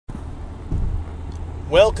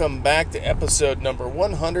Welcome back to episode number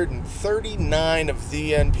 139 of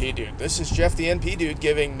The NP Dude. This is Jeff, the NP Dude,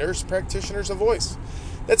 giving nurse practitioners a voice.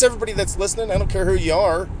 That's everybody that's listening. I don't care who you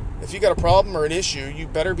are. If you got a problem or an issue, you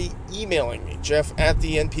better be emailing me,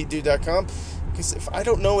 jeff@thenpdude.com. Because if I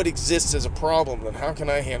don't know it exists as a problem, then how can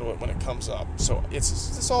I handle it when it comes up? So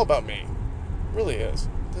it's all about me. It really is.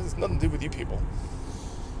 It has nothing to do with you people.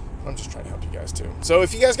 I'm just trying to help you guys too. So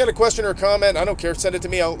if you guys got a question or a comment, I don't care, send it to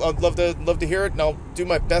me. I'd love to hear it, and I'll do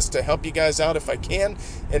my best to help you guys out if I can.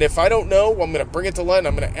 And if I don't know, I'm going to bring it to light, and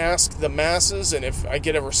I'm going to ask the masses, and if I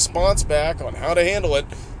get a response back on how to handle it,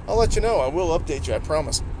 I'll let you know. I will update you, I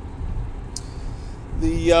promise.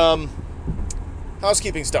 The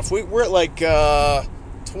housekeeping stuff. We're at like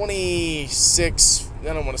 26,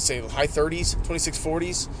 I don't want to say high 30s,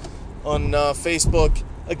 2640s on Facebook.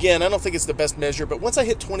 Again, I don't think it's the best measure, but once I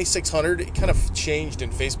hit 2,600, it kind of changed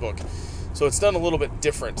in Facebook. So it's done a little bit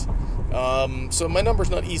different. So my number's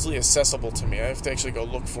not easily accessible to me. I have to actually go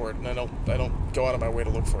look for it, and I don't go out of my way to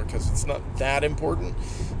look for it because it's not that important.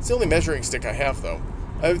 It's the only measuring stick I have, though.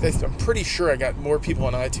 I'm pretty sure I got more people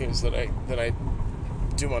on iTunes than I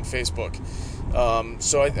do on Facebook.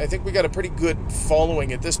 So I think we got a pretty good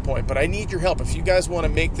following at this point, but I need your help. If you guys want to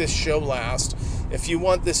make this show last, if you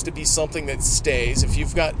want this to be something that stays, if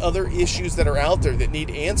you've got other issues that are out there that need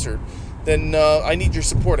answered, then I need your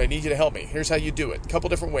support. I need you to help me. Here's how you do it. A couple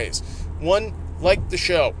different ways. One, like the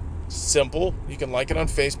show. Simple. You can like it on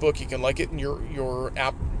Facebook. You can like it in your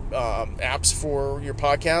apps for your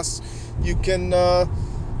podcasts. You can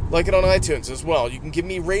like it on iTunes as well. You can give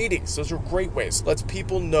me ratings. Those are great ways. Lets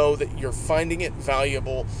people know that you're finding it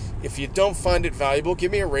valuable. If you don't find it valuable,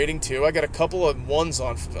 give me a rating too. I got a couple of ones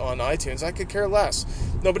on iTunes. I could care less.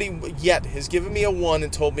 Nobody yet has given me a 1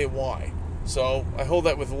 and told me why. So I hold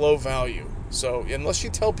that with low value. So unless you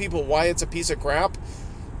tell people why it's a piece of crap,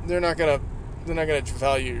 they're not gonna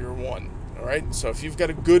value your 1. All right. So if you've got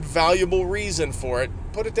a good, valuable reason for it,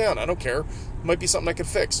 put it down. I don't care. It might be something I could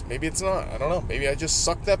fix. Maybe it's not. I don't know. Maybe I just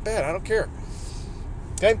suck that bad. I don't care.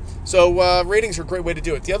 Okay. So ratings are a great way to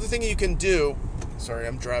do it. The other thing you can do. Sorry,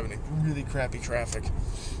 I'm driving in really crappy traffic.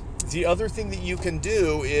 The other thing that you can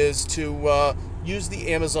do is to use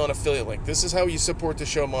the Amazon affiliate link. This is how you support the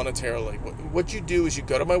show monetarily. What you do is you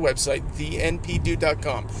go to my website,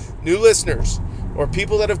 thenpdude.com. New listeners or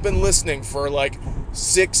people that have been listening for like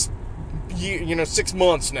 6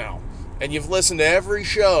 months now, and you've listened to every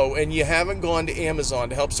show and you haven't gone to Amazon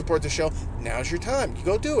to help support the show, now's your time. You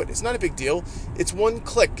go do it. It's not a big deal. It's one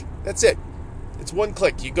click. That's it. It's one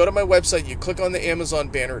click. You go to my website, you click on the Amazon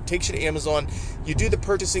banner, it takes you to Amazon, you do the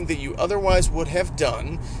purchasing that you otherwise would have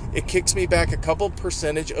done. It kicks me back a couple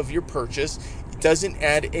percentage of your purchase. It doesn't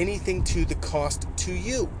add anything to the cost to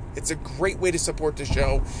you. It's a great way to support the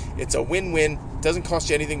show. It's a win-win. It doesn't cost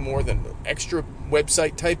you anything more than extra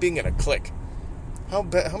website typing and a click. How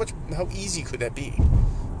easy could that be?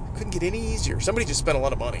 Couldn't get any easier. Somebody just spent a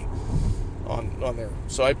lot of money on there.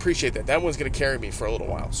 So I appreciate that. That one's going to carry me for a little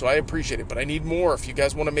while. So I appreciate it. But I need more. If you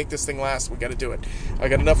guys want to make this thing last, we got to do it. I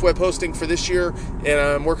got enough web hosting for this year, and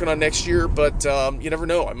I'm working on next year. But you never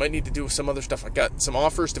know. I might need to do some other stuff. I got some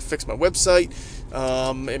offers to fix my website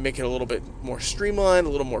and make it a little bit more streamlined, a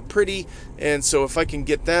little more pretty. And so if I can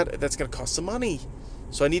get that, that's going to cost some money.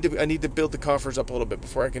 So I need to build the coffers up a little bit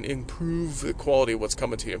before I can improve the quality of what's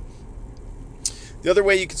coming to you. The other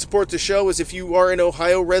way you can support the show is if you are an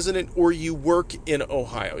Ohio resident or you work in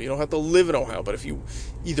Ohio. You don't have to live in Ohio, but if you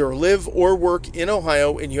either live or work in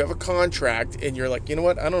Ohio and you have a contract and you're like, you know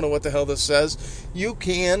what, I don't know what the hell this says, you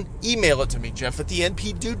can email it to me,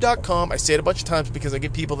 jeff@thenpdude.com. I say it a bunch of times because I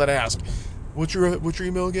get people that ask, what's your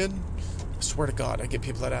email again? I swear to God, I get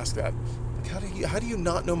people that ask that. Like, how do you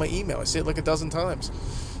not know my email? I say it like a dozen times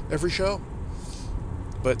every show.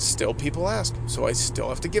 But still people ask, so I still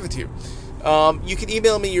have to give it to you. You can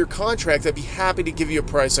email me your contract. I'd be happy to give you a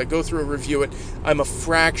price. I go through and review it. I'm a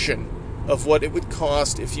fraction of what it would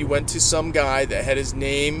cost if you went to some guy that had his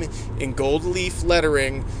name in gold leaf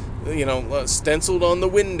lettering, stenciled on the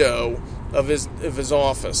window of his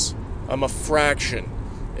office. I'm a fraction.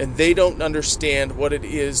 And they don't understand what it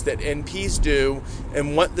is that NPs do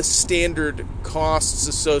and what the standard costs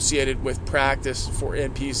associated with practice for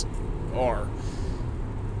NPs are.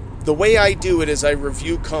 The way I do it is I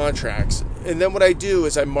review contracts, and then what I do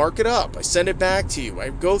is I mark it up. I send it back to you. I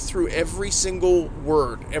go through every single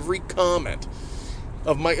word, every comment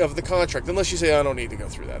of the contract. Unless you say I don't need to go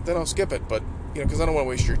through that, then I'll skip it. But because I don't want to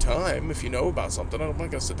waste your time. If you know about something, I'm not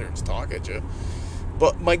going to sit there and talk at you.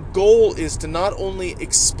 But my goal is to not only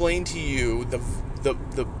explain to you the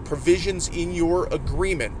provisions in your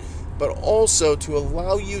agreement, but also to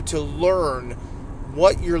allow you to learn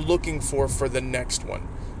what you're looking for the next one.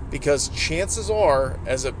 Because chances are,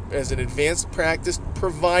 as an advanced practice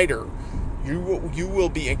provider, you will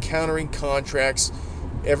be encountering contracts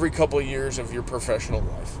every couple of years of your professional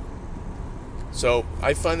life. So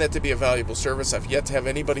I find that to be a valuable service. I've yet to have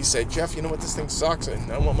anybody say, Jeff, you know what, this thing sucks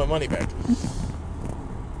and I want my money back.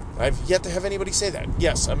 I've yet to have anybody say that.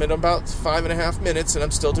 Yes, I'm in about 5.5 minutes and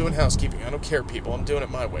I'm still doing housekeeping. I don't care, people. I'm doing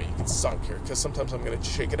it my way. You can suck here because sometimes I'm going to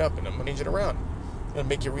shake it up and I'm going to change it around. I'm going to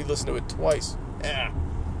make you re-listen to it twice.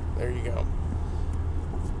 There you go.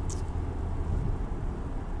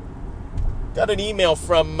 Got an email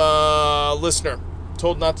from a listener.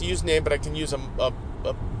 Told not to use name, but I can use a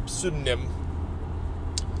pseudonym.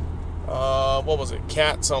 What was it?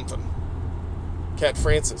 Cat something. Cat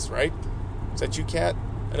Francis, right? Is that you, Cat?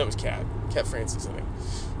 I know it was Cat. Cat Francis, I think.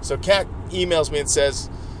 So Cat emails me and says,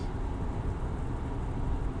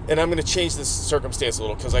 and I'm going to change this circumstance a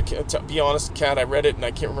little because I can't, to be honest, Cat, I read it and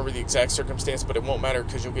I can't remember the exact circumstance, but it won't matter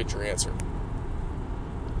because you'll get your answer.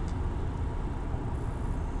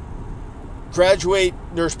 Graduate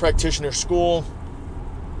nurse practitioner school,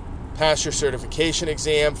 pass your certification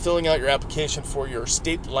exam, filling out your application for your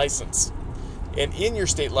state license. And in your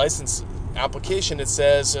state license application, it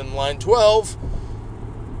says in line 12,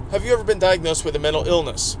 have you ever been diagnosed with a mental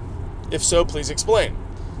illness? If so, please explain.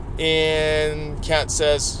 And Kat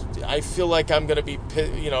says, I feel like I'm going to be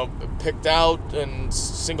picked out and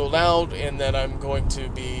singled out, and that I'm going to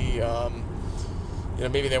be,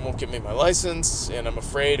 maybe they won't give me my license, and I'm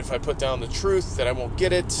afraid if I put down the truth that I won't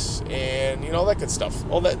get it, and all that good stuff.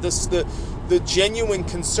 All that, the genuine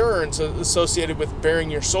concerns associated with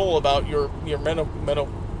bearing your soul about your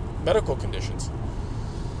medical conditions.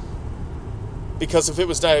 Because if it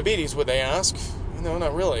was diabetes, would they ask? No,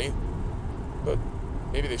 not really. But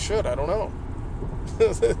maybe they should. I don't know.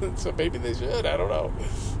 So maybe they should. I don't know.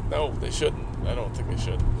 No, they shouldn't. I don't think they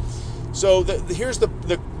should. So here's the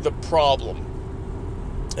problem.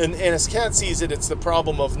 And as Kat sees it, it's the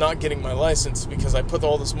problem of not getting my license because I put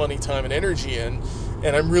all this money, time, and energy in,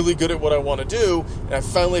 and I'm really good at what I want to do, and I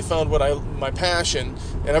finally found my passion,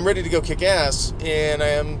 and I'm ready to go kick ass, and I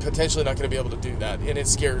am potentially not going to be able to do that, and it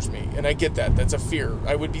scares me, and I get that. That's a fear.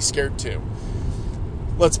 I would be scared too.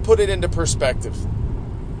 Let's put it into perspective.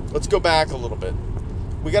 Let's go back a little bit.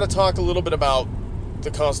 We got to talk a little bit about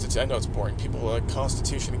the Constitution. I know it's boring. People are like,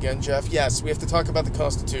 Constitution again, Jeff? Yes, we have to talk about the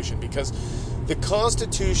Constitution because the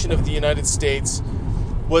Constitution of the United States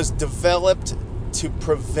was developed to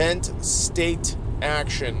prevent state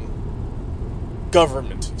action.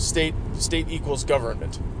 Government. State equals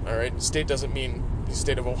government. All right? State doesn't mean the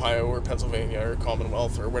state of Ohio or Pennsylvania or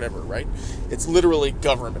Commonwealth or whatever, right? It's literally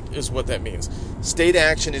government is what that means. State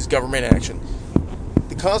action is government action.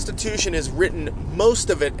 The Constitution is written, most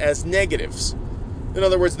of it, as negatives. In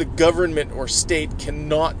other words, the government or state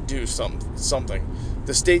cannot do something.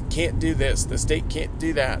 The state can't do this. The state can't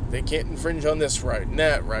do that. They can't infringe on this right and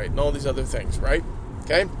that right and all these other things, right?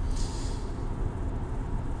 Okay?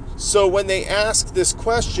 So when they ask this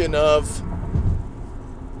question of,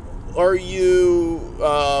 are you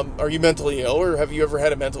mentally ill or have you ever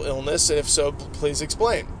had a mental illness? And if so, please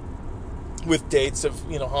explain. With dates of,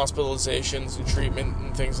 hospitalizations and treatment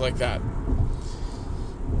and things like that.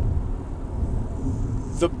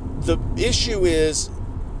 The issue is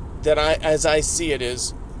that as I see it,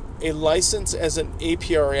 is a license as an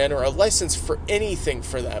APRN or a license for anything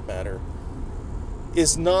for that matter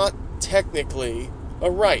is not technically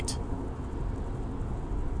a right.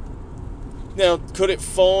 Now, could it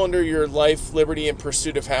fall under your life, liberty, and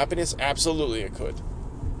pursuit of happiness? Absolutely it could.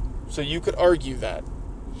 So you could argue that.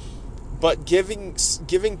 But giving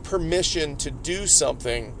permission to do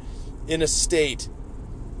something in a state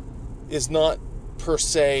is not per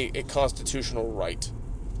se a constitutional right.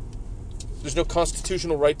 There's no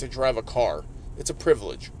constitutional right to drive a car. It's a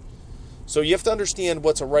privilege. So you have to understand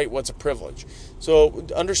what's a right, what's a privilege. So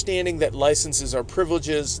understanding that licenses are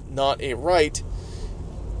privileges, not a right,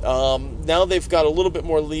 now they've got a little bit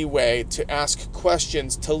more leeway to ask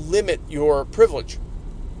questions to limit your privilege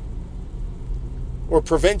or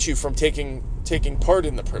prevent you from taking part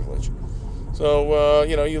in the privilege. So,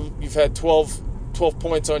 you've had 12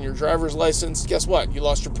 points on your driver's license. Guess what? You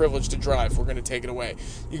lost your privilege to drive. We're going to take it away.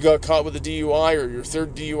 You got caught with a DUI or your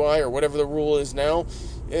third DUI or whatever the rule is now.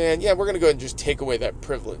 And we're going to go ahead and just take away that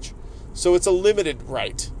privilege. So it's a limited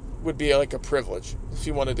right. Would be like a privilege if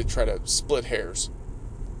you wanted to try to split hairs.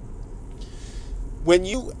 When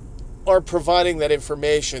you are providing that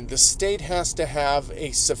information, the state has to have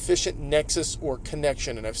a sufficient nexus or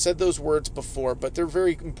connection. And I've said those words before, but they're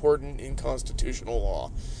very important in constitutional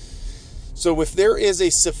law. So if there is a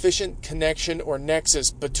sufficient connection or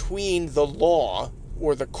nexus between the law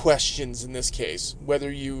or the questions in this case,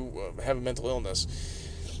 whether you have a mental illness.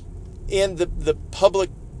 And the public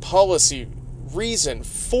policy reason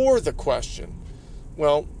for the question,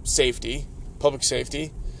 well, safety, public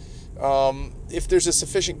safety. If there's a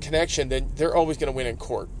sufficient connection, then they're always going to win in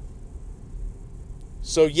court.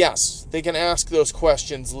 So yes, they can ask those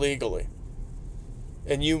questions legally,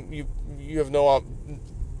 and you have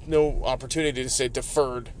no opportunity to say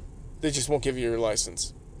deferred. They just won't give you your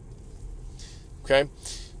license. Okay?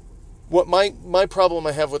 What my problem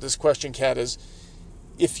I have with this question, Kat, is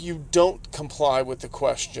if you don't comply with the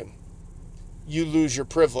question, you lose your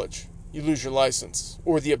privilege. You lose your license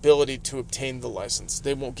or the ability to obtain the license.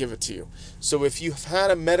 They won't give it to you. So if you've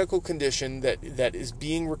had a medical condition that is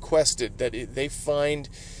being requested, that they find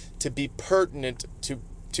to be pertinent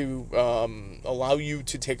to allow you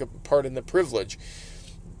to take a part in the privilege,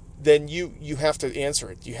 then you have to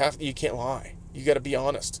answer it. You can't lie. You got to be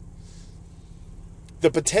honest.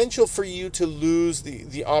 The potential for you to lose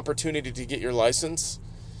the opportunity to get your license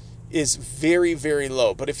is very, very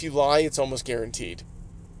low. But if you lie, it's almost guaranteed.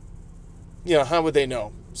 How would they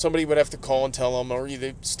know? Somebody would have to call and tell them, or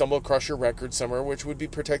they stumble across your record somewhere, which would be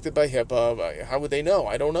protected by HIPAA. How would they know?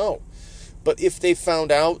 I don't know. But if they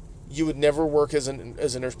found out, you would never work as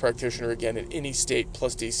a nurse practitioner again in any state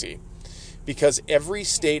plus DC. Because every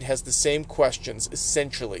state has the same questions,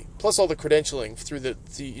 essentially. Plus all the credentialing through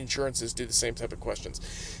the insurances do the same type of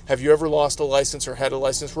questions. Have you ever lost a license or had a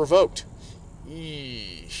license revoked?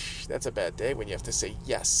 Eesh, that's a bad day when you have to say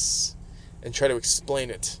yes and try to explain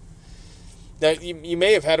it. Now, you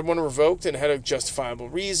may have had one revoked and had a justifiable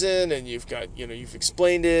reason, and you've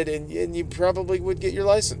explained it, and you probably would get your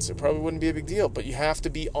license. It probably wouldn't be a big deal, but you have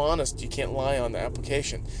to be honest. You can't lie on the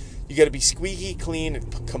application. You got to be squeaky clean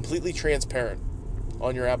and completely transparent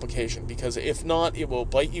on your application, because if not, it will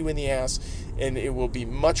bite you in the ass, and it will be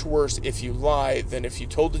much worse if you lie than if you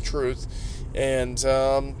told the truth and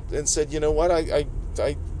said, you know what, I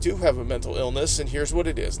do have a mental illness, and here's what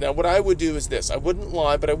it is. Now, what I would do is this: I wouldn't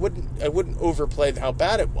lie, but I wouldn't overplay how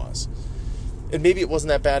bad it was, and maybe it wasn't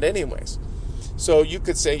that bad anyways. So you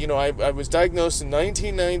could say, I was diagnosed in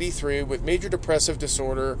 1993 with major depressive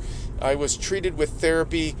disorder. I was treated with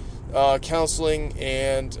therapy, counseling,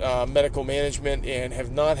 and medical management, and have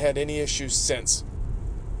not had any issues since.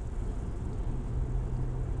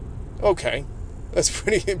 Okay. That's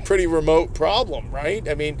pretty remote problem, right?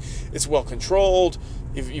 I mean, it's well controlled.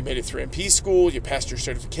 You made it through MP school. You passed your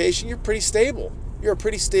certification. You're pretty stable. You're a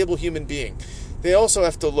pretty stable human being. They also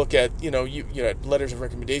have to look at, you had letters of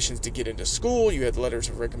recommendations to get into school. You had letters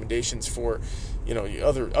of recommendations for,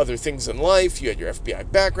 other things in life. You had your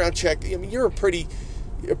FBI background check. I mean, you're a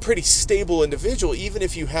pretty stable individual, even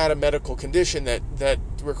if you had a medical condition that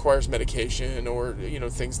requires medication or,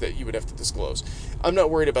 things that you would have to disclose. I'm not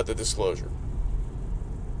worried about the disclosure.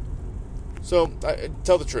 So,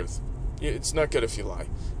 tell the truth. It's not good if you lie.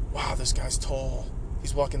 Wow, this guy's tall.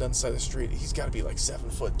 He's walking down the side of the street. He's got to be like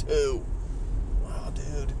 7'2". Wow,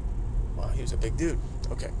 dude. Wow, he was a big dude.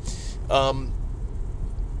 Okay.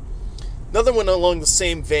 Another one along the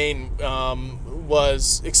same vein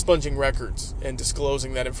was expunging records and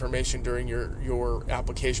disclosing that information during your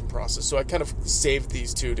application process. So I kind of saved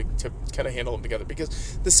these two to kind of handle them together,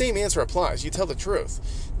 because the same answer applies. You tell the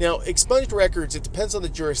truth. Now, expunged records, it depends on the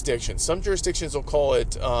jurisdiction. Some jurisdictions will call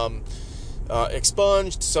it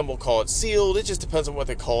expunged. Some will call it sealed. It just depends on what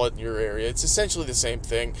they call it in your area. It's essentially the same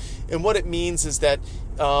thing. And what it means is that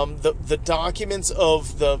the documents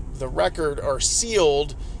of the record are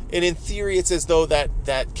sealed, and in theory, it's as though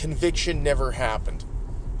that conviction never happened.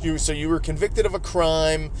 So you were convicted of a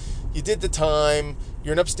crime, you did the time,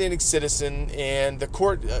 you're an upstanding citizen, and the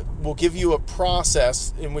court will give you a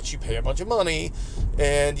process in which you pay a bunch of money,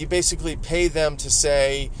 and you basically pay them to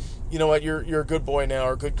say, you know what, you're a good boy now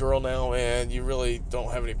or a good girl now, and you really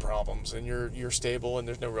don't have any problems, and you're stable, and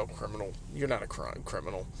there's no real criminal. You're not a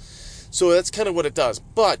criminal. So that's kind of what it does.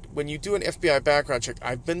 But when you do an FBI background check,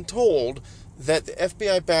 I've been told that the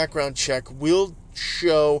FBI background check will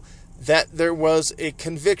show that there was a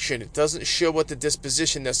conviction. It doesn't show what the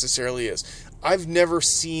disposition necessarily is. I've never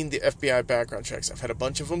seen the FBI background checks. I've had a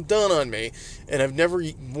bunch of them done on me, and I've never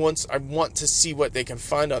once. I want to see what they can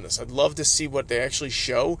find on this. I'd love to see what they actually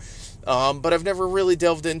show, but I've never really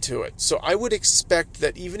delved into it. So I would expect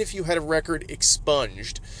that even if you had a record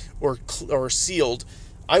expunged or sealed,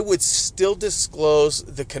 I would still disclose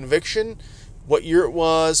the conviction, what year it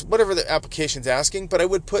was, whatever the application's asking, but I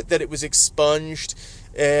would put that it was expunged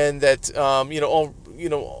and that all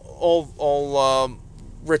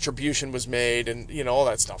retribution was made, and all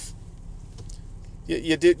that stuff.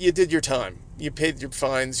 You did your time. You paid your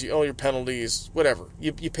fines, all your penalties, whatever.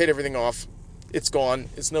 You paid everything off. It's gone.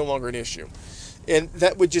 It's no longer an issue. And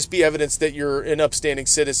that would just be evidence that you're an upstanding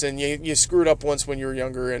citizen. You screwed up once when you were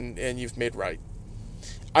younger and you've made right.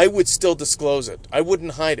 I would still disclose it. I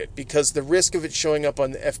wouldn't hide it, because the risk of it showing up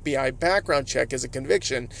on the FBI background check as a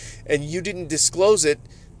conviction and you didn't disclose it,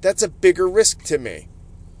 that's a bigger risk to me.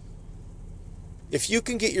 If you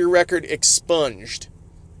can get your record expunged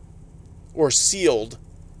or sealed,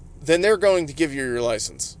 then they're going to give you your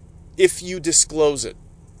license if you disclose it.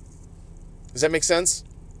 Does that make sense?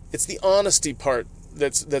 It's the honesty part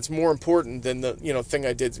that's more important than the thing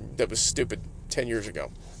I did that was stupid 10 years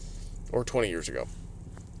ago or 20 years ago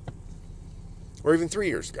or even 3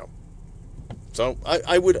 years ago. So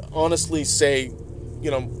I would honestly say,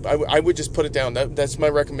 I would just put it down. That's my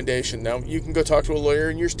recommendation. Now, you can go talk to a lawyer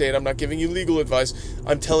in your state. I'm not giving you legal advice.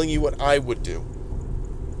 I'm telling you what I would do.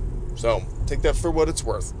 So take that for what it's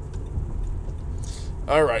worth.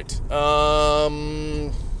 All right. I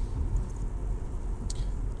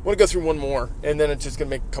want to go through one more, and then it's just going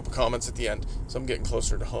to make a couple comments at the end. So I'm getting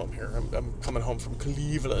closer to home here. I'm coming home from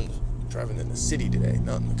Cleveland, driving in the city today,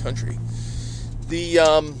 not in the country.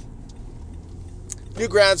 The new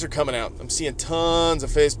grads are coming out. I'm seeing tons of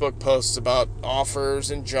Facebook posts about offers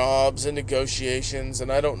and jobs and negotiations,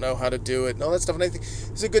 and I don't know how to do it and all that stuff. And I think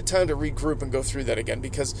it's a good time to regroup and go through that again,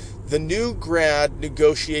 because the new grad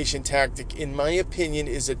negotiation tactic, in my opinion,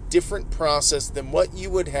 is a different process than what you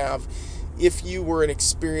would have if you were an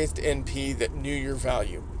experienced NP that knew your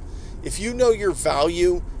value. If you know your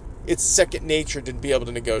value, it's second nature to be able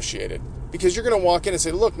to negotiate it. Because you're going to walk in and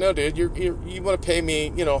say, look, no, dude, you want to pay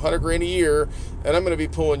me, $100,000 a year, and I'm going to be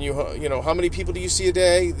pulling you, how many people do you see a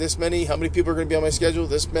day? This many. How many people are going to be on my schedule?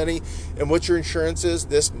 This many. And what your insurance is?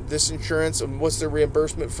 This insurance, and what's the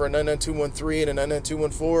reimbursement for a 99213 and a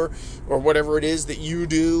 99214, or whatever it is that you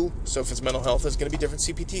do. So if it's mental health, it's going to be different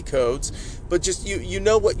CPT codes. But just you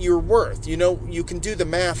know what you're worth. You can do the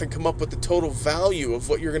math and come up with the total value of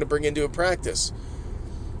what you're going to bring into a practice.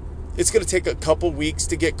 It's going to take a couple weeks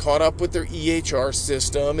to get caught up with their EHR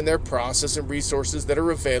system and their process and resources that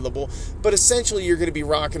are available, but essentially you're going to be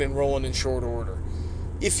rocking and rolling in short order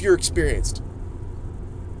if you're experienced.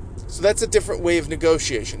 So that's a different way of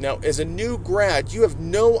negotiation. Now, as a new grad, you have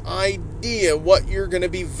no idea what you're going to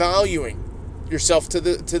be valuing yourself to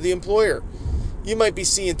the employer. You might be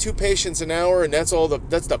seeing 2 patients an hour, and that's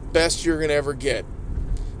the best you're going to ever get.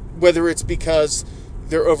 Whether it's because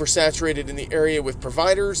they're oversaturated in the area with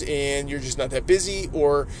providers and you're just not that busy,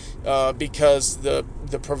 or because the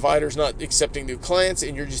provider's not accepting new clients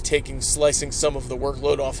and you're just slicing some of the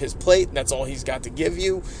workload off his plate, and that's all he's got to give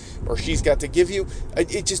you or she's got to give you.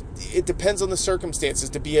 It depends on the circumstances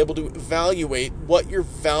to be able to evaluate what your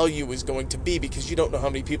value is going to be, because you don't know how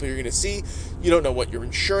many people you're going to see. You don't know what your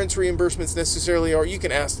insurance reimbursements necessarily are. You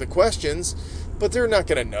can ask the questions, but they're not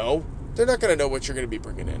going to know. They're not going to know what you're going to be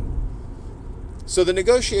bringing in. So the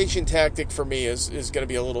negotiation tactic for me is going to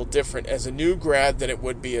be a little different as a new grad than it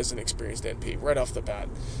would be as an experienced NP right off the bat.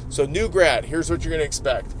 So new grad, here's what you're going to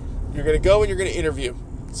expect. You're going to go and you're going to interview.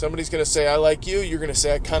 Somebody's going to say, I like you. You're going to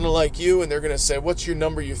say, I kind of like you. And they're going to say, what's your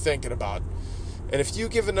number you're thinking about? And if you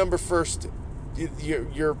give a number first,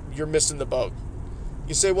 you're missing the boat.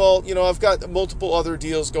 You say, well, I've got multiple other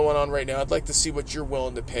deals going on right now. I'd like to see what you're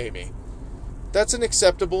willing to pay me. That's an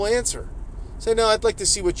acceptable answer. Say, no, I'd like to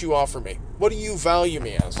see what you offer me. What do you value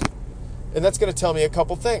me as? And that's going to tell me a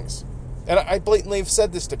couple things. And I blatantly have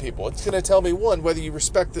said this to people. It's going to tell me, 1, whether you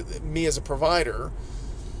respect me as a provider.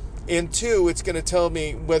 And 2, it's going to tell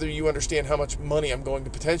me whether you understand how much money I'm going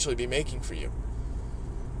to potentially be making for you.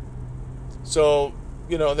 So,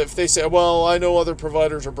 if they say, well, I know other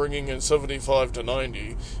providers are bringing in 75 to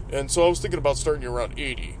 90, and so I was thinking about starting you around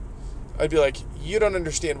 80. I'd be like, you don't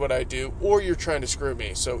understand what I do, or you're trying to screw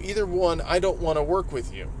me. So either one, I don't want to work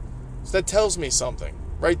with you. So that tells me something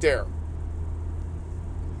right there.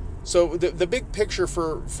 So the big picture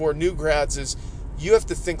for new grads is you have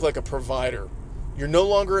to think like a provider. You're no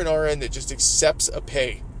longer an RN that just accepts a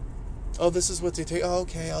pay. Oh, this is what they take. Oh,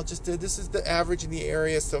 okay, I'll just do this is the average in the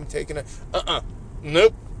area, so I'm taking a...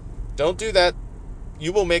 Nope. Don't do that.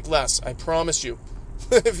 You will make less. I promise you.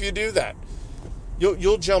 If you do that.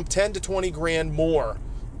 You'll jump 10 to 20 grand more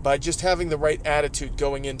by just having the right attitude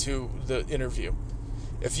going into the interview.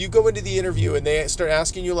 If you go into the interview and they start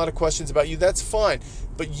asking you a lot of questions about you, that's fine.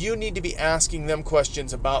 But you need to be asking them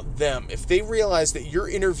questions about them. If they realize that you're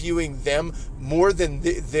interviewing them more than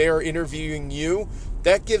they're interviewing you,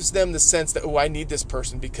 that gives them the sense that, I need this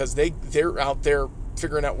person, because they're out there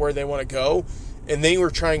figuring out where they want to go, and they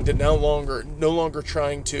were trying to no longer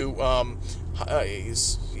trying to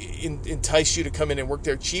entice you to come in and work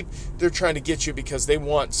there cheap. They're trying to get you because they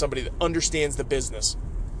want somebody that understands the business.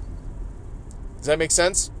 Does that make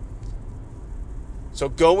sense? So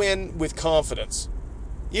go in with confidence.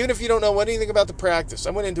 Even if you don't know anything about the practice. I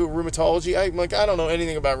went into rheumatology. I'm like, I don't know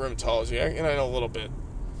anything about rheumatology. And I know a little bit.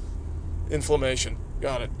 Inflammation.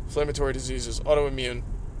 Got it. Inflammatory diseases. Autoimmune.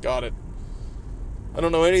 Got it. I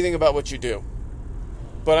don't know anything about what you do.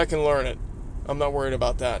 But I can learn it. I'm not worried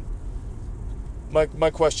about that. My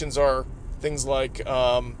questions are things like,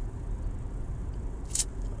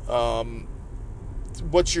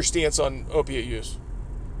 what's your stance on opiate use?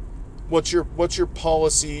 What's your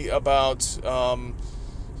policy about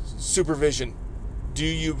supervision? Do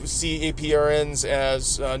you see APRNs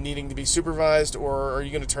as needing to be supervised, or are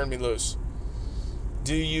you going to turn me loose?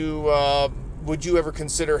 Would you ever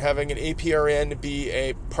consider having an APRN be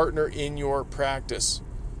a partner in your practice?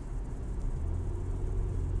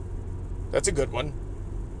 That's a good one.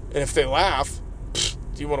 And if they laugh,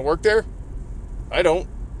 do you want to work there? I don't.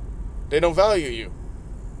 They don't value you,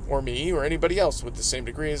 or me, or anybody else with the same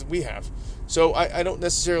degree as we have. So I don't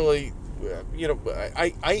necessarily,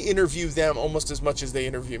 I interview them almost as much as they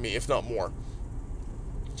interview me, if not more.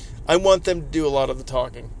 I want them to do a lot of the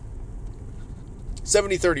talking.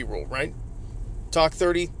 70-30 rule, right? Talk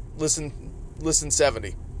 30, listen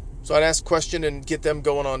 70. So I'd ask a question and get them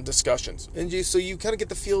going on discussions, and so you kind of get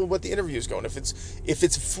the feel of what the interview is going. If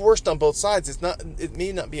it's forced on both sides, it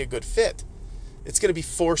may not be a good fit. It's going to be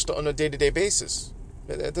forced on a day-to-day basis.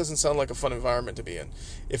 It doesn't sound like a fun environment to be in.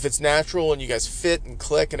 If it's natural and you guys fit and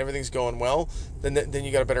click and everything's going well, then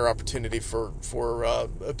you got a better opportunity for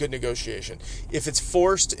a good negotiation. If it's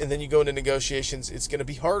forced and then you go into negotiations, it's going to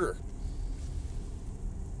be harder.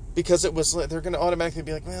 Because they're going to automatically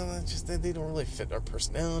be like, well, they don't really fit our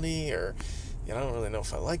personality, or I don't really know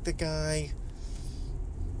if I like the guy.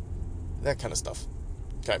 That kind of stuff.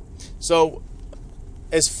 Okay. So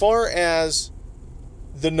as far as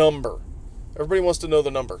the number, everybody wants to know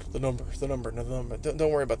the number. The number.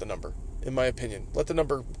 Don't worry about the number, in my opinion. Let the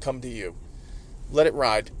number come to you. Let it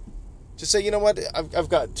ride. Just say, you know what? I've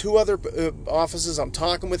got 2 other offices I'm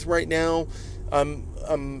talking with right now.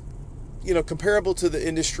 I'm comparable to the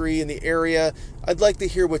industry in the area. I'd like to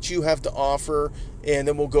hear what you have to offer, and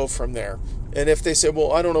then we'll go from there. And if they say,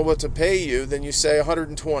 well, I don't know what to pay you, then you say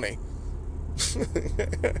 120.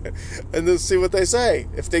 And then see what they say.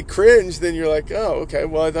 If they cringe, then you're like, oh, okay,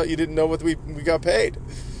 well, I thought you didn't know what we got paid.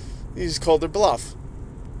 You just called their bluff,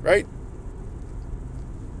 right?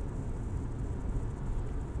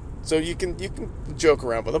 So you can joke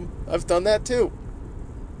around with them. I've done that too.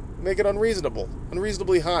 Make it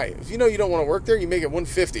unreasonably high. If you know you don't want to work there, you make it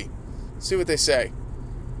 150. See what they say.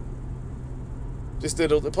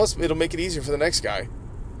 Plus it'll make it easier for the next guy.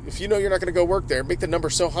 If you know you're not going to go work there, make the number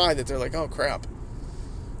so high that they're like, oh crap,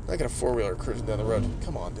 I got a 4-wheeler cruising down the road.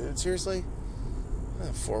 Come on, dude, seriously? I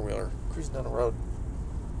have a 4-wheeler cruising down the road.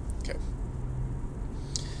 Okay.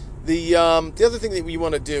 The other thing that we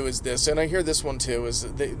want to do is this, and I hear this one too,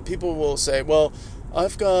 is that people will say, well,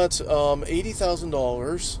 I've got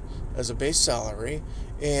 $80,000 as a base salary,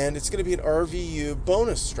 and it's going to be an RVU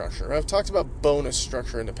bonus structure. I've talked about bonus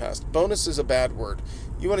structure in the past. Bonus is a bad word.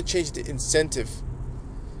 You want to change it to incentive.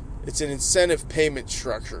 It's an incentive payment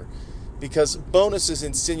structure, because bonus is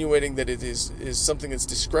insinuating that it is something that's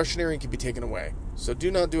discretionary and can be taken away. So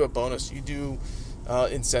do not do a bonus. You do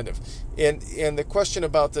incentive. And the question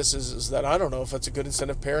about this is that I don't know if it's a good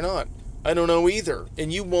incentive pay or not. I don't know either,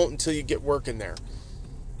 and you won't until you get working there.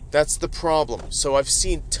 That's the problem. So I've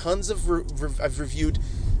seen tons of, I've reviewed,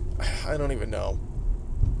 I don't even know,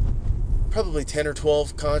 probably 10 or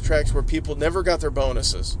 12 contracts where people never got their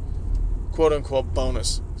bonuses. Quote unquote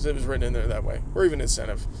bonus. Because it was written in there that way. Or even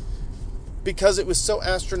incentive. Because it was so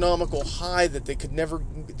astronomical high that they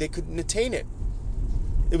couldn't attain it.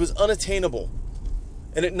 It was unattainable.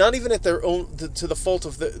 And not even at their own, to the fault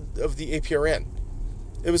of the APRN.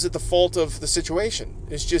 It was at the fault of the situation.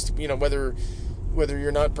 It's just, whether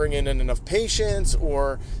you're not bringing in enough patients,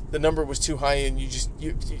 or the number was too high and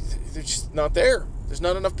they're just not there. There's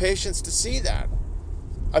not enough patients to see that.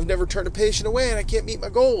 I've never turned a patient away, and I can't meet my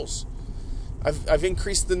goals. I've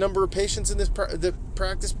increased the number of patients in the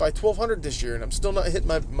practice by 1,200 this year, and I'm still not hitting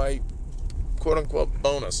my quote-unquote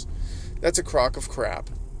bonus. That's a crock of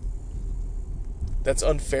crap. That's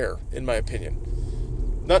unfair, in my opinion.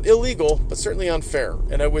 Not illegal, but certainly unfair,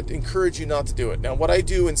 and I would encourage you not to do it. Now, what I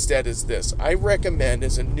do instead is this. I recommend,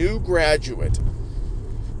 as a new graduate,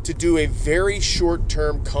 to do a very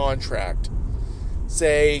short-term contract.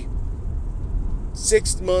 Say,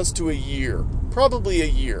 6 months to a year. Probably a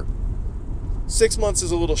year. 6 months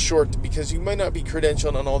is a little short because you might not be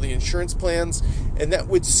credentialed on all the insurance plans, and that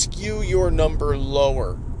would skew your number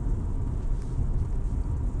lower.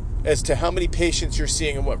 as to how many patients you're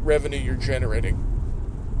seeing and what revenue you're generating.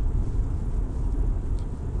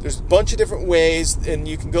 There's a bunch of different ways, and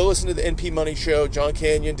you can go listen to the NP Money Show. John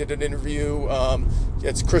Canyon did an interview.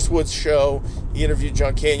 It's Chris Wood's show. He interviewed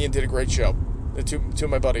John Canyon, did a great show. Two of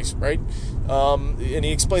my buddies, right? And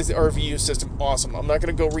he explains the RVU system. Awesome. I'm not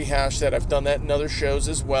going to go rehash that. I've done that in other shows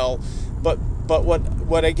as well. But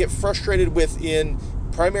what I get frustrated with in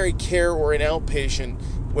primary care or in outpatient,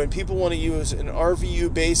 when people want to use an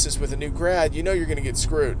RVU basis with a new grad, you're going to get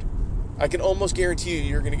screwed. I can almost guarantee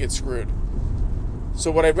you're going to get screwed. So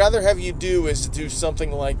what I'd rather have you do is to do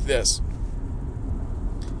something like this.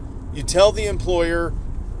 You tell the employer,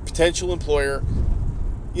 potential employer,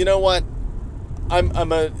 you know what? I'm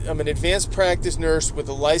an advanced practice nurse with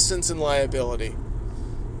a license and liability,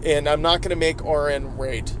 and I'm not going to make RN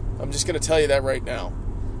rate. I'm just going to tell you that right now.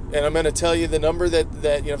 And I'm going to tell you the number that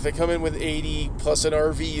if they come in with 80 plus an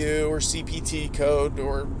RVU or CPT code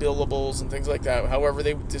or billables and things like that, however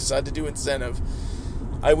they decide to do incentive,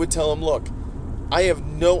 I would tell them, look, I have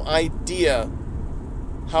no idea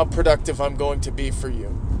how productive I'm going to be for you.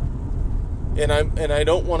 And I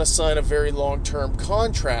don't want to sign a very long-term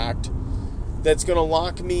contract that's going to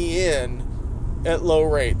lock me in at low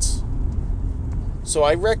rates. So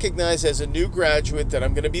I recognize as a new graduate that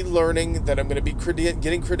I'm going to be learning, that I'm going to be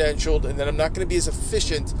getting credentialed, and that I'm not going to be as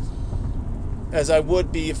efficient as I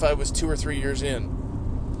would be if I was 2 or 3 years in.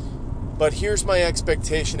 But here's my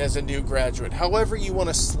expectation as a new graduate. However you want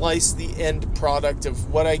to slice the end product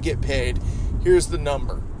of what I get paid, here's the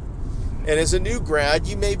number. And as a new grad,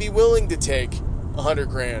 you may be willing to take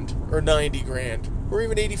 $100,000 or $90,000 or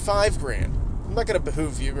even $85,000. I'm not going to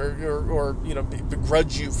behoove you or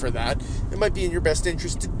begrudge you for that. It might be in your best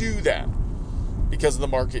interest to do that because of the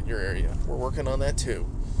market in your area. We're working on that too.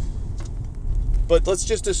 But let's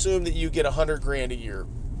just assume that you get $100,000 a year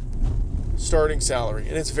starting salary,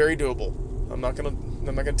 and it's very doable. I'm not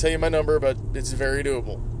gonna tell you my number, but it's very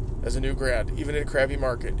doable as a new grad, even in a crappy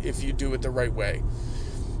market, if you do it the right way.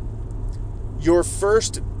 Your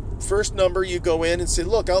first number, you go in and say,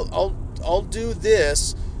 look, I'll do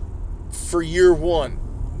this for year one,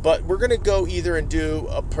 but we're going to go either and do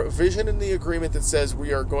a provision in the agreement that says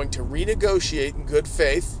we are going to renegotiate in good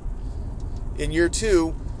faith in year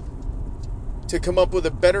two to come up with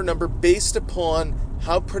a better number based upon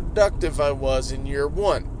how productive I was in year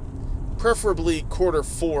one, preferably quarter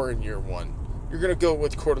 4 in year one. You're going to go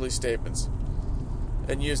with quarterly statements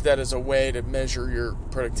and use that as a way to measure your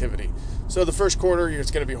productivity. So the first quarter,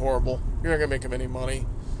 it's going to be horrible. You're not going to make them any money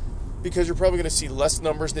because you're probably going to see less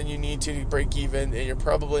numbers than you need to break even, and you're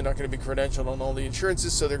probably not going to be credentialed on all the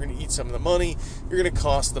insurances, so they're going to eat some of the money. You're going to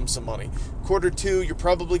cost them some money. Quarter 2, you're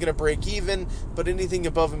probably going to break even, but anything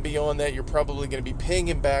above and beyond that, you're probably going to be paying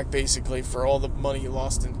him back basically for all the money you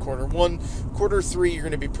lost in quarter 1. Quarter 3, you're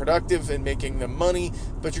going to be productive and making them money,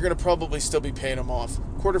 but you're going to probably still be paying them off.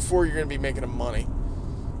 Quarter 4, you're going to be making them money.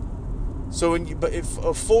 So, if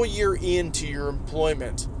a full year into your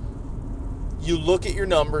employment, you look at your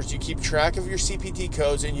numbers, you keep track of your CPT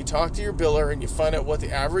codes, and you talk to your biller, and you find out what the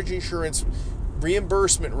average insurance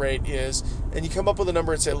reimbursement rate is, and you come up with a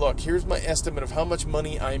number and say, look, here's my estimate of how much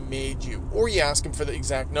money I made you. Or you ask them for the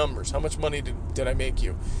exact numbers. How much money did I make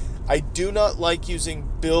you? I do not like using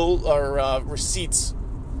bill or receipts.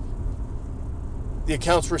 The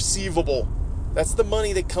accounts receivable. That's the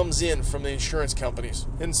money that comes in from the insurance companies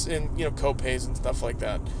and co-pays and stuff like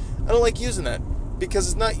that. I don't like using that, because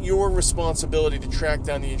it's not your responsibility to track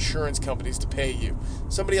down the insurance companies to pay you.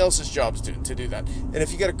 Somebody else's job is to do that. And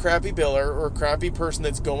if you got a crappy biller or a crappy person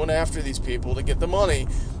that's going after these people to get the money,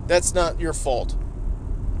 that's not your fault.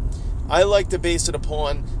 I like to base it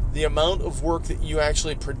upon the amount of work that you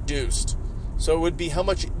actually produced. So it would be, how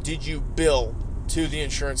much did you bill to the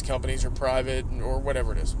insurance companies or private or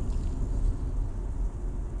whatever it is.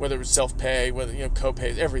 Whether it was self-pay, whether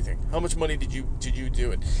co-pays, everything. How much money did you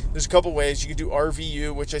do it? There's a couple ways. You can do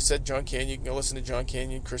RVU, which I said John Canyon. You can go listen to John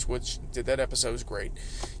Canyon. Chris Woods did that episode. It was great.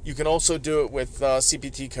 You can also do it with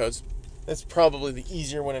CPT codes. That's probably the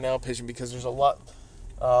easier one in outpatient because there's a lot.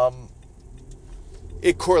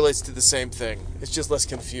 It correlates to the same thing. It's just less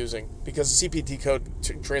confusing because the CPT code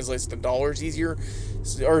translates to dollars easier.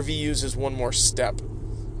 So RVUs is one more step.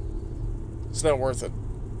 It's not worth it,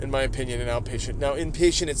 in my opinion, in outpatient. Now,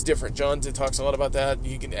 inpatient, it's different. John talks a lot about that.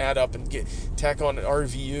 You can add up and tack on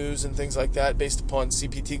RVUs and things like that based upon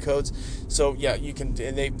CPT codes. So, yeah, you can,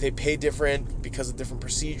 and they pay different because of different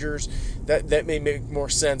procedures. That may make more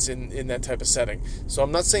sense in that type of setting. So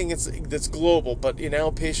I'm not saying that's global, but in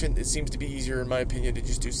outpatient, it seems to be easier, in my opinion, to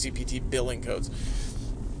just do CPT billing codes.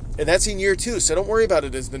 And that's in year 2, so don't worry about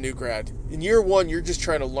it as the new grad. In year 1, you're just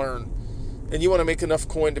trying to learn. and you want to make enough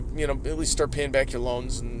coin to, at least start paying back your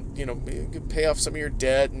loans and, pay off some of your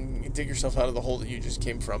debt and dig yourself out of the hole that you just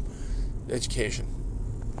came from, education.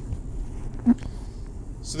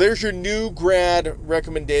 So there's your new grad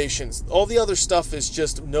recommendations. All the other stuff is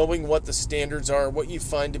just knowing what the standards are, what you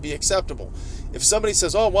find to be acceptable. If somebody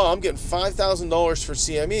says, oh, wow, I'm getting $5,000 for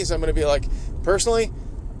CMEs, I'm going to be like, personally,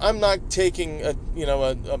 I'm not taking a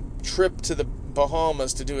trip to the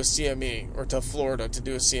Bahamas to do a CME or to Florida to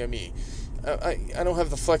do a CME. I don't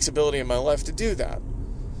have the flexibility in my life to do that.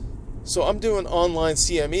 So I'm doing online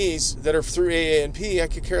CMEs that are through AA&P. I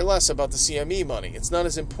could care less about the CME money. It's not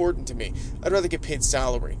as important to me. I'd rather get paid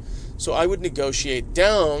salary. So I would negotiate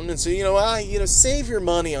down and say, save your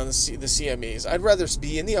money on the CMEs. I'd rather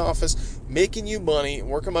be in the office making you money,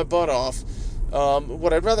 working my butt off.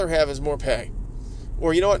 What I'd rather have is more pay.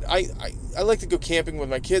 Or, I like to go camping with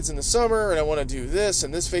my kids in the summer, and I want to do this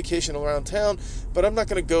and this vacation around town, but I'm not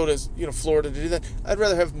going to go to, Florida to do that. I'd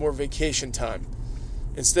rather have more vacation time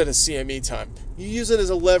instead of CME time. You use it as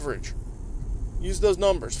a leverage. Use those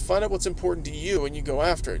numbers. Find out what's important to you, and you go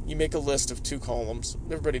after it. You make a list of 2 columns.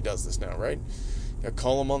 Everybody does this now, right? You got a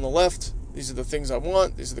column on the left. These are the things I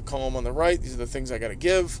want. These are the column on the right. These are the things I got to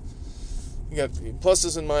give. You got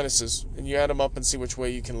pluses and minuses, and you add them up and see which way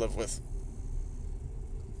you can live with.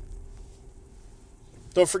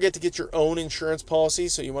 Don't forget to get your own insurance policy,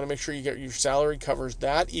 so you want to make sure you get your salary covers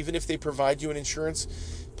that. Even if they provide you an insurance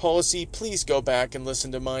policy, please go back and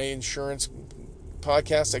listen to my insurance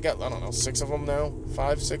podcast. I got, 6 of them now,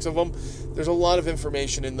 5, 6 of them. There's a lot of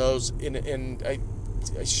information in those, and I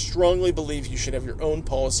strongly believe you should have your own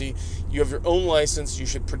policy. You have your own license. You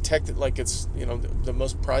should protect it like it's, the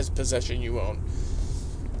most prized possession you own.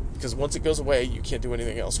 Because once it goes away, you can't do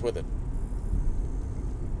anything else with it.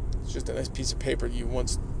 It's just a nice piece of paper you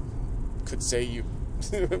once could say you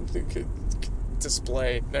could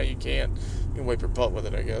display. Now you can't. You can wipe your butt with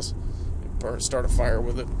it, I guess. Start a fire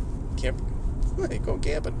with it. Go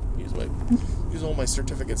camping. Use all my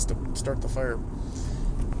certificates to start the fire.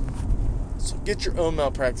 So get your own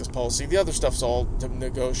malpractice policy. The other stuff's all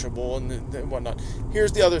negotiable and whatnot.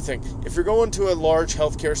 Here's the other thing. If you're going to a large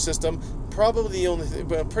healthcare system, probably the only thing,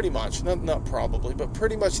 well, pretty much, not probably, but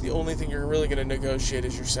pretty much the only thing you're really going to negotiate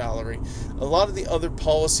is your salary. A lot of the other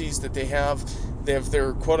policies that they have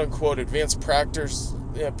their quote-unquote advanced practice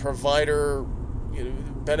provider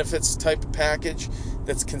benefits type of package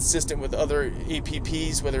that's consistent with other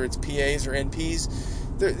APPs, whether it's PAs or NPs.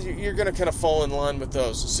 You're going to kind of fall in line with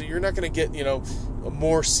those. So you're not going to get,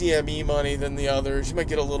 more CME money than the others. You might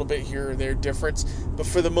get a little bit here or there difference, but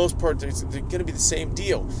for the most part, they're going to be the same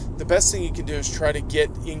deal. The best thing you can do is try to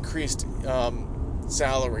get increased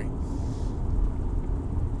salary.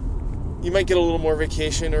 You might get a little more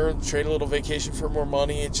vacation or trade a little vacation for more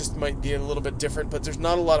money. It just might be a little bit different, but there's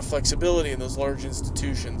not a lot of flexibility in those large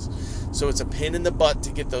institutions. So it's a pain in the butt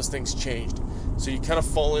to get those things changed. So you kind of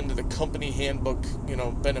fall into the company handbook,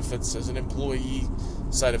 benefits as an employee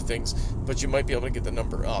side of things, but you might be able to get the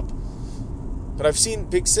number up. But I've seen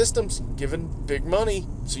big systems given big money,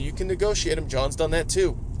 so you can negotiate them. John's done that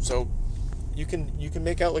too. So you can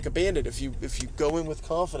make out like a bandit if you go in with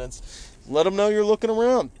confidence. Let them know you're looking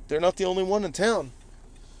around. They're not the only one in town.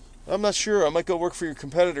 I'm not sure. I might go work for your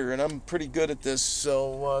competitor, and I'm pretty good at this.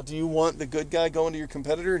 So do you want the good guy going to your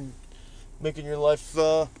competitor and making your life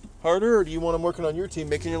harder, or do you want him working on your team,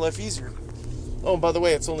 making your life easier? Oh, and by the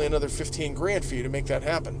way, it's only another $15,000 for you to make that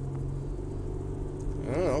happen.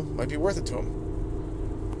 I don't know. Might be worth it to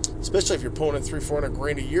him. Especially if you're pulling in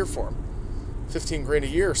 $300,000-$400,000 a year for him. $15,000 a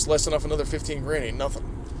year, slicing off another $15,000 ain't nothing.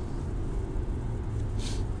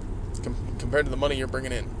 Compared to the money you're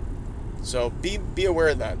bringing in. So be aware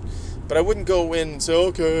of that. But I wouldn't go in and say,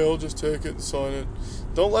 okay, I'll just take it and sign it.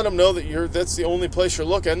 Don't let them know that that's the only place you're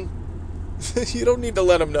looking. You don't need to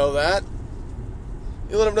let them know that.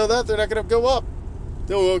 You let them know that, they're not going to go up.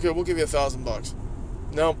 Oh, okay, we'll give you $1,000.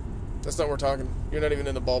 No, that's not what we're talking. You're not even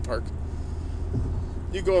in the ballpark.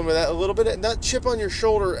 You go in with that a little bit, not chip on your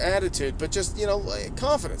shoulder attitude, but just,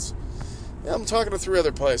 confidence. Yeah, I'm talking to 3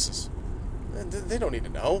 other places. They don't need to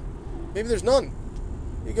know. Maybe there's none.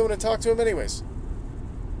 You go in and talk to them anyways.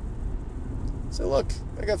 So look,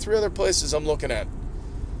 I got 3 other places I'm looking at.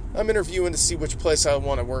 I'm interviewing to see which place I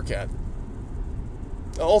want to work at.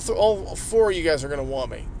 All 4 of you guys are going to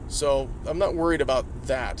want me. So I'm not worried about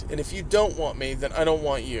that. And if you don't want me, then I don't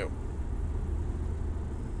want you.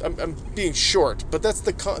 I'm being short, but that's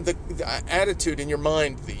the attitude in your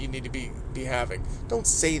mind that you need to be having. Don't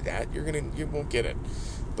say that. You won't get it.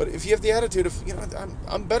 But if you have the attitude of,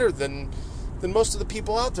 I'm better than most of the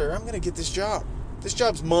people out there, I'm going to get this job. This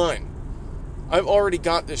job's mine. I've already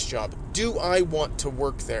got this job. Do I want to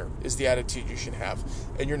work there is the attitude you should have.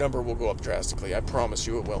 And your number will go up drastically. I promise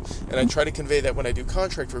you it will. And I try to convey that when I do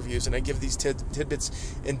contract reviews, and I give these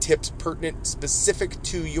tidbits and tips pertinent, specific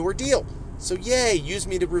to your deal. So yay, use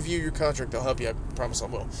me to review your contract. I'll help you. I promise I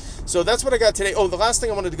will. So that's what I got today. Oh, the last thing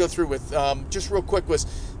I wanted to go through with, just real quick, was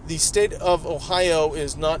the state of Ohio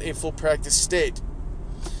is not a full practice state.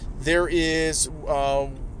 There is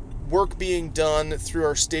work being done through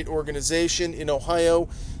our state organization in Ohio.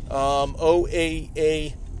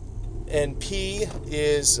 OAANP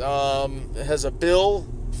has a bill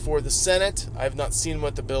for the Senate. I've not seen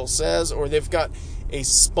what the bill says, or they've got a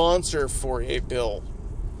sponsor for a bill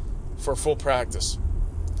for full practice.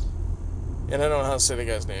 And I don't know how to say the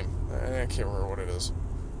guy's name. I can't remember what it is.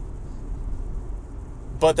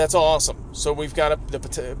 But that's awesome. So we've got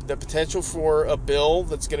the potential for a bill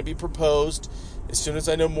that's going to be proposed. As soon as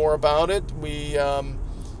I know more about it, I'll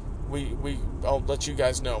let you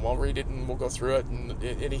guys know. I'll read it and we'll go through it. And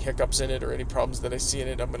any hiccups in it or any problems that I see in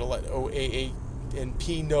it, I'm going to let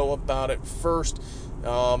OAANP know about it first,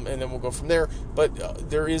 and then we'll go from there. But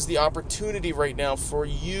there is the opportunity right now for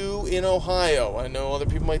you in Ohio. I know other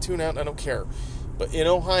people might tune out. I don't care. But in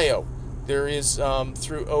Ohio, there is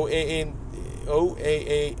through OAANP,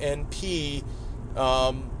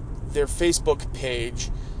 their Facebook page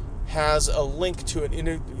has a link to a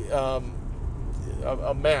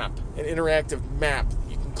map, an interactive map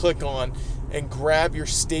you can click on and grab your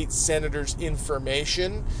state senator's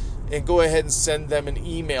information and go ahead and send them an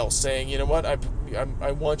email saying, you know what, I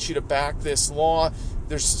want you to back this law.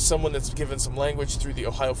 There's someone that's given some language through the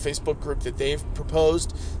Ohio Facebook group that they've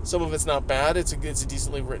proposed. Some of it's not bad. It's a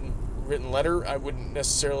decently written letter. I wouldn't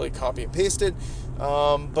necessarily copy and paste it,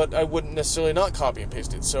 but I wouldn't necessarily not copy and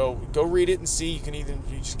paste it. So go read it and see. You can either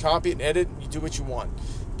just copy it and edit. You do what you want.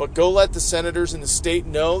 But go let the senators in the state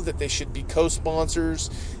know that they should be co-sponsors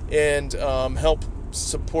and help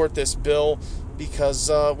support this bill,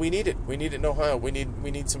 because we need it. We need it in Ohio. We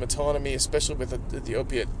need some autonomy, especially with the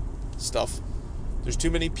opiate stuff. There's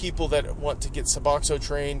too many people that want to get Suboxone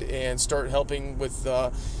trained and start helping with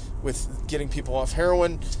getting people off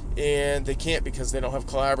heroin, and they can't because they don't have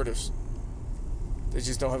collaboratives. They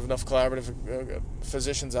just don't have enough collaborative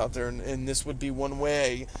physicians out there, and this would be one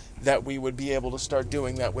way that we would be able to start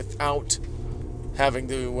doing that without having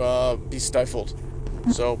to be stifled.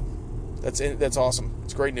 So that's awesome.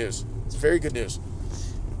 It's great news. It's very good news.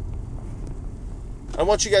 I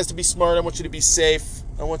want you guys to be smart. I want you to be safe.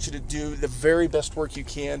 I want you to do the very best work you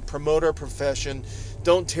can. Promote our profession.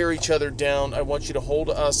 Don't tear each other down. I want you to hold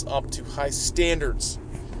us up to high standards.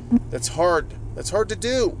 That's hard. That's hard to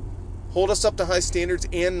do. Hold us up to high standards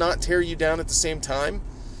and not tear you down at the same time.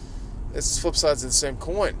 It's flip sides of the same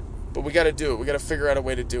coin. But we got to do it. We got to figure out a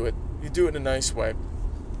way to do it. You do it in a nice way.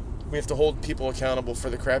 We have to hold people accountable for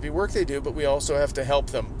the crappy work they do, but we also have to help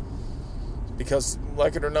them. Because,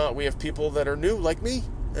 like it or not, we have people that are new, like me,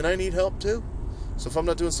 and I need help too. So if I'm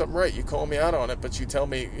not doing something right, you call me out on it, but you tell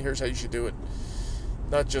me, here's how you should do it.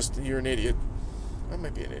 Not just, you're an idiot. I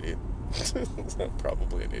might be an idiot.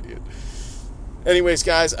 Probably an idiot. Anyways,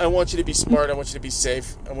 guys, I want you to be smart. I want you to be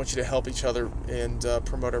safe. I want you to help each other and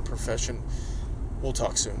promote our profession. We'll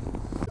talk soon.